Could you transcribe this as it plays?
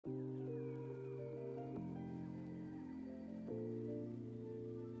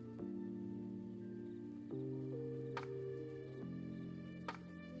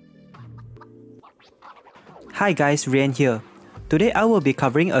Hi guys, Rian here. Today I will be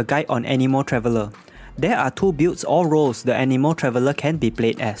covering a guide on ANEMO TRAVELER. There are two builds or roles the ANEMO TRAVELER can be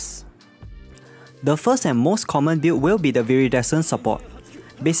played as. The first and most common build will be the viridescent support.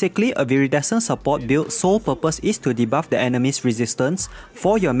 Basically, a viridescent support build sole purpose is to debuff the enemy's resistance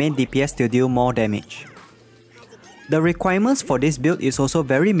for your main DPS to deal more damage. The requirements for this build is also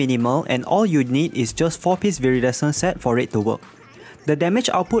very minimal and all you need is just 4-piece viridescent set for it to work. The damage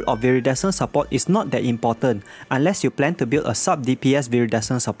output of viridescent support is not that important unless you plan to build a sub DPS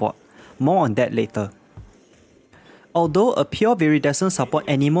viridescent support. More on that later. Although a pure viridescent support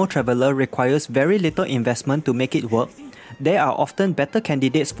ANEMO TRAVELER requires very little investment to make it work, there are often better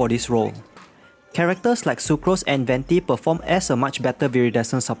candidates for this role. Characters like Sucrose and Venti perform as a much better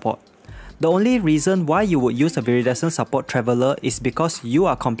viridescent support. The only reason why you would use a viridescent support Traveler is because you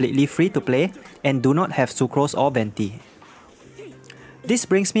are completely free to play and do not have Sucrose or Venti. This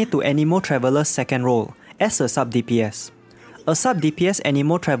brings me to ANEMO TRAVELER's second role, as a sub DPS. A sub DPS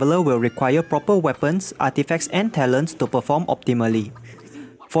ANEMO TRAVELER will require proper weapons, artifacts and talents to perform optimally.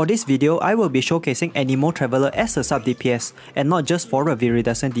 For this video, I will be showcasing ANEMO TRAVELER as a sub DPS and not just for a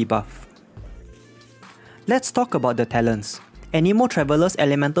viridescent debuff. Let's talk about the talents. ANEMO TRAVELER's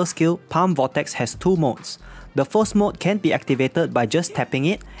elemental skill Palm Vortex has two modes. The first mode can be activated by just tapping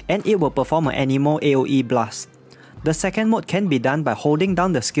it and it will perform an ANEMO AoE blast. The second mode can be done by holding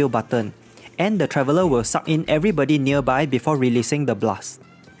down the skill button, and the Traveler will suck in everybody nearby before releasing the blast.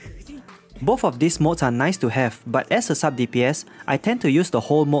 Both of these modes are nice to have, but as a sub DPS, I tend to use the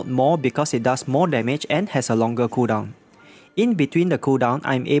whole mode more because it does more damage and has a longer cooldown. In between the cooldown,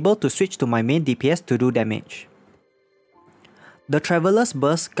 I am able to switch to my main DPS to do damage. The Traveler's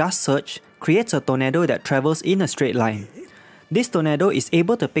Burst Gust Surge creates a tornado that travels in a straight line. This tornado is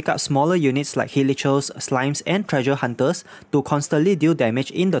able to pick up smaller units like Hilichurls, Slimes and Treasure Hunters to constantly deal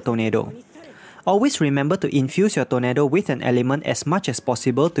damage in the tornado. Always remember to infuse your tornado with an element as much as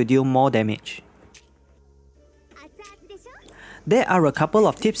possible to deal more damage. There are a couple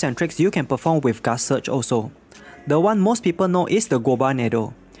of tips and tricks you can perform with Gust Surge also. The one most people know is the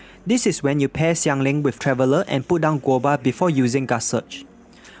Guobanado. This is when you pair Xiangling with Traveler and put down Guoba before using Gust Surge.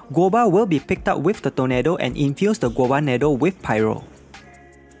 Guoba will be picked up with the tornado and infuse the Guobanado with Pyro.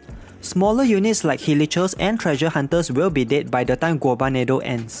 Smaller units like Hilichurls and Treasure Hunters will be dead by the time Guobanado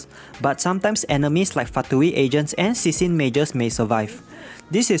ends, but sometimes enemies like Fatui Agents and Sisin Mages may survive.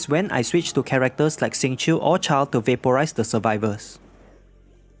 This is when I switch to characters like Xingqiu or Chal to vaporize the survivors.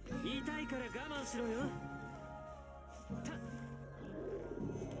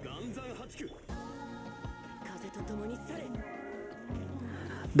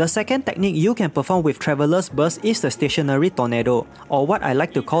 The second technique you can perform with Traveler's Burst is the Stationary Tornado, or what I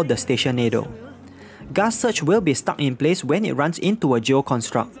like to call the Stationado. Gust Surge will be stuck in place when it runs into a Geo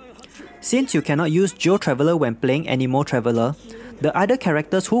Construct. Since you cannot use Geo Traveler when playing ANEMO TRAVELER, the other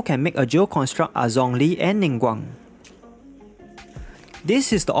characters who can make a Geo Construct are Zhongli and Ningguang.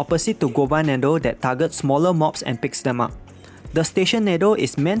 This is the opposite to Guobanado that targets smaller mobs and picks them up. The Stationado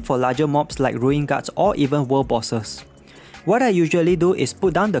is meant for larger mobs like Ruin Guards or even World Bosses. What I usually do is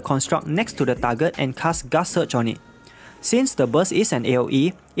put down the construct next to the target and cast Gust Surge on it. Since the burst is an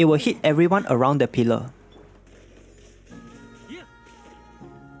AoE, it will hit everyone around the pillar.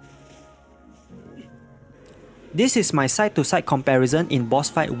 This is my side-to-side comparison in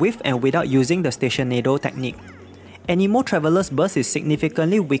boss fight with and without using the Stationado technique. ANEMO TRAVELER's burst is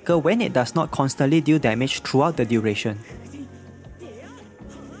significantly weaker when it does not constantly deal damage throughout the duration.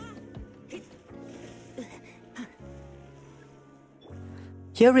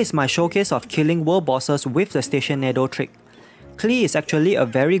 Here is my showcase of killing world bosses with the Stationado trick. Klee is actually a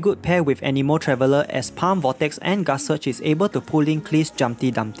very good pair with ANEMO TRAVELER as Palm Vortex and Gust Surge is able to pull in Klee's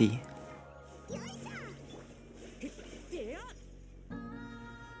Jumpty Dumpty.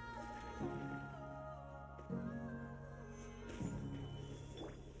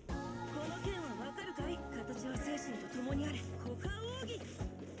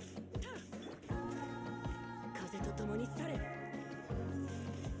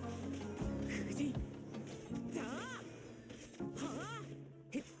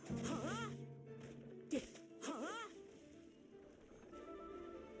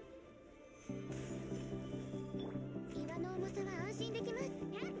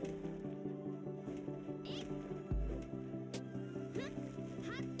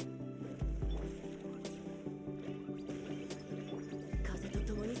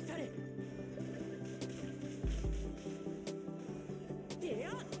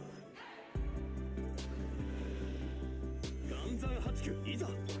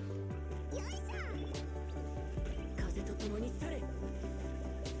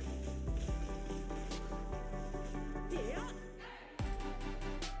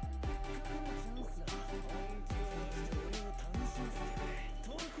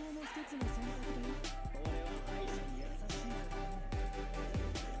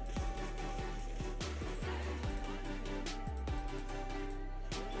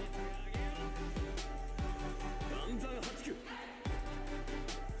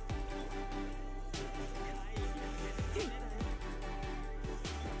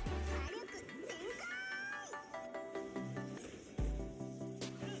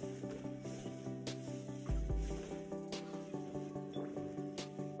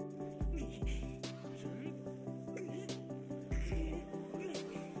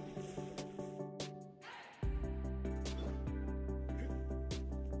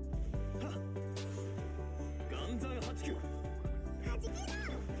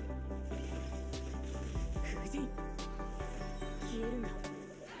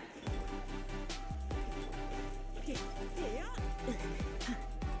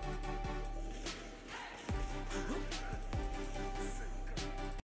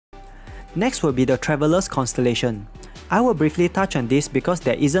 Next will be the Traveler's Constellation. I will briefly touch on this because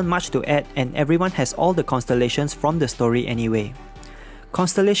there isn't much to add and everyone has all the constellations from the story anyway.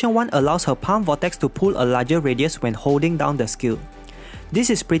 Constellation 1 allows her palm vortex to pull a larger radius when holding down the skill. This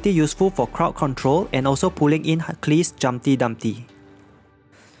is pretty useful for crowd control and also pulling in Klee's Jumpty Dumpty.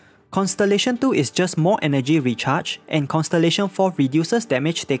 Constellation 2 is just more energy recharge, and Constellation 4 reduces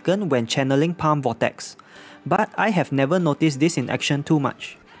damage taken when channeling palm vortex, but I have never noticed this in action too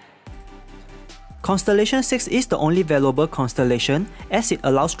much. Constellation 6 is the only valuable constellation as it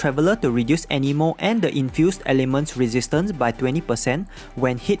allows Traveler to reduce ANEMO and the infused elements resistance by 20%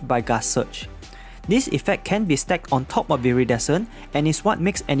 when hit by Gust Surge. This effect can be stacked on top of Viridescent and is what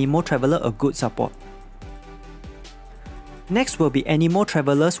makes ANEMO Traveler a good support. Next will be ANEMO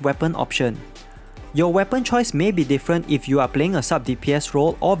Traveler's weapon option. Your weapon choice may be different if you are playing a Sub DPS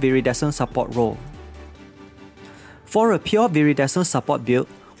role or Viridescent support role. For a pure Viridescent support build,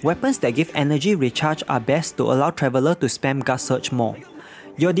 weapons that give energy recharge are best to allow Traveler to spam Gust Surge more.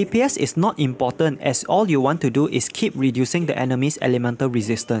 Your DPS is not important as all you want to do is keep reducing the enemy's elemental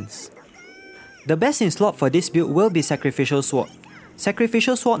resistance. The best in slot for this build will be Sacrificial Sword.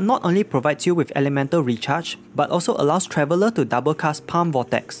 Sacrificial Sword not only provides you with elemental recharge, but also allows Traveler to double cast Palm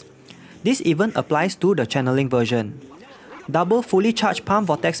Vortex. This even applies to the channeling version. Double fully charged Palm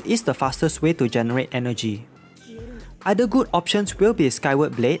Vortex is the fastest way to generate energy. Other good options will be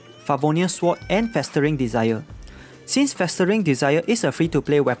Skyward Blade, Favonius Sword and Festering Desire. Since Festering Desire is a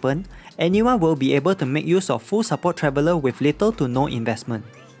free-to-play weapon, anyone will be able to make use of full support Traveler with little to no investment.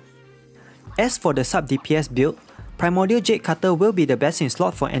 As for the Sub DPS build, Primordial Jade Cutter will be the best in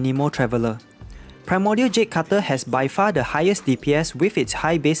slot for ANEMO Traveler. Primordial Jade Cutter has by far the highest DPS with its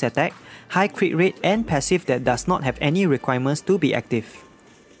high base attack, high crit rate and passive that does not have any requirements to be active.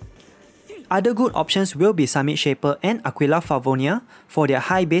 Other good options will be Summit Shaper and Aquila Favonia for their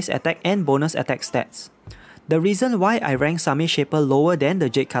high base attack and bonus attack stats. The reason why I rank Summit Shaper lower than the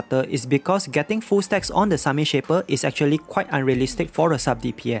Jade Cutter is because getting full stacks on the Summit Shaper is actually quite unrealistic for a Sub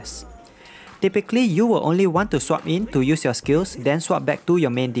DPS. Typically, you will only want to swap in to use your skills, then swap back to your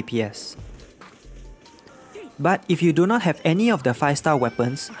main DPS. But if you do not have any of the 5-star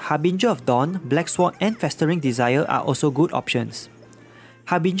weapons, Harbinger of Dawn, Black Sword and Festering Desire are also good options.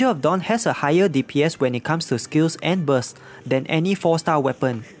 Harbinger of Dawn has a higher DPS when it comes to skills and burst than any 4-star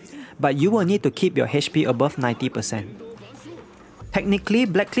weapon, but you will need to keep your HP above 90%. Technically,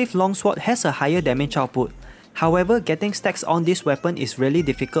 Blackcliff Longsword has a higher damage output, however getting stacks on this weapon is really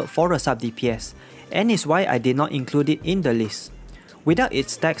difficult for a Sub DPS, and is why I did not include it in the list. Without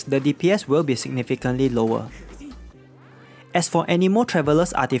its stacks, the DPS will be significantly lower. As for ANEMO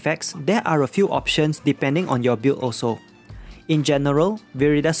Traveler's artifacts, there are a few options depending on your build also. In general,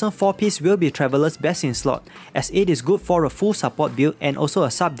 Viridescent 4-piece will be Traveler's best in slot as it is good for a full support build and also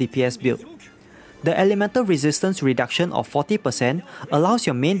a Sub DPS build. The elemental resistance reduction of 40% allows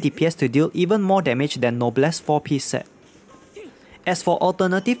your main DPS to deal even more damage than Noblesse 4-piece set. As for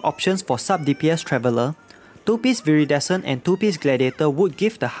alternative options for Sub DPS Traveler, 2-piece Viridescent and 2-piece Gladiator would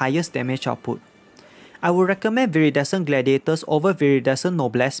give the highest damage output. I would recommend Viridescent Gladiators over Viridescent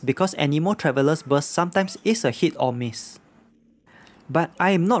Noblesse because ANEMO Traveler's burst sometimes is a hit or miss. But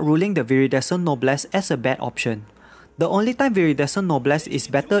I am not ruling the Viridescent Noblesse as a bad option. The only time Viridescent Noblesse is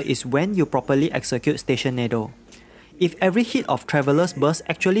better is when you properly execute Stationado. If every hit of Traveler's burst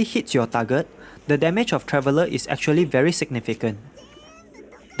actually hits your target, the damage of Traveler is actually very significant.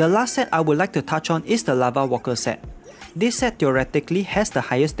 The last set I would like to touch on is the Lava Walker set. This set theoretically has the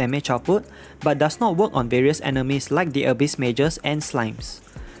highest damage output, but does not work on various enemies like the Abyss Mages and Slimes.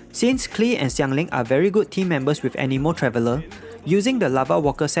 Since Klee and Xiangling are very good team members with ANEMO Traveler, using the Lava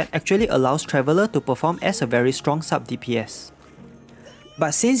Walker set actually allows Traveler to perform as a very strong Sub DPS.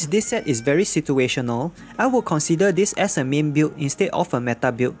 But since this set is very situational, I would consider this as a main build instead of a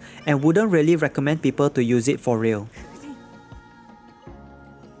meta build and wouldn't really recommend people to use it for real.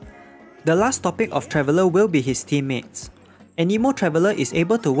 The last topic of Traveler will be his teammates. ANEMO Traveler is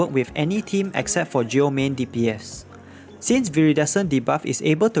able to work with any team except for Geo main DPS. Since Viridescent debuff is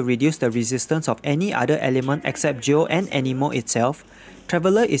able to reduce the resistance of any other element except Geo and ANEMO itself,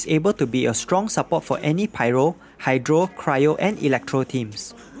 Traveler is able to be a strong support for any Pyro, Hydro, Cryo and Electro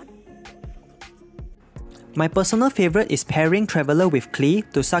teams. My personal favorite is pairing Traveler with Klee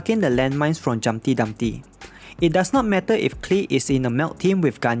to suck in the landmines from Jumpty Dumpty. It does not matter if Klee is in a Melt team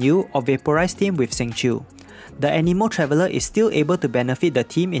with Ganyu or Vaporize team with Xingqiu. The ANEMO Traveler is still able to benefit the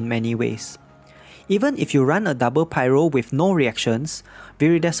team in many ways. Even if you run a double Pyro with no reactions,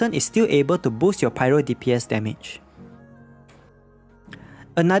 Viridescent is still able to boost your Pyro DPS damage.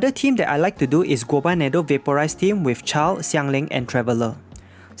 Another team that I like to do is Guobanado Vaporize team with Chal, Xiangling and Traveler.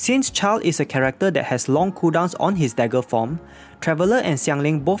 Since Child is a character that has long cooldowns on his dagger form, Traveler and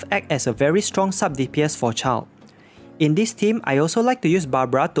Xiangling both act as a very strong sub DPS for Child. In this team, I also like to use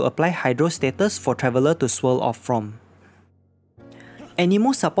Barbara to apply Hydro status for Traveler to swirl off from.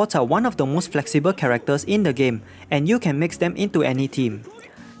 ANEMO supports are one of the most flexible characters in the game, and you can mix them into any team.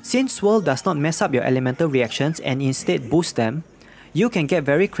 Since Swirl does not mess up your elemental reactions and instead boosts them, you can get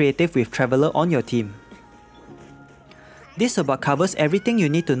very creative with Traveler on your team. This about covers everything you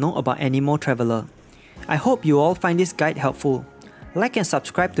need to know about ANEMO Traveler. I hope you all find this guide helpful. Like and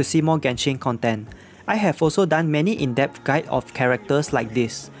subscribe to see more Genshin content. I have also done many in-depth guide of characters like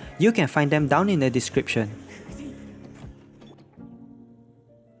this. You can find them down in the description.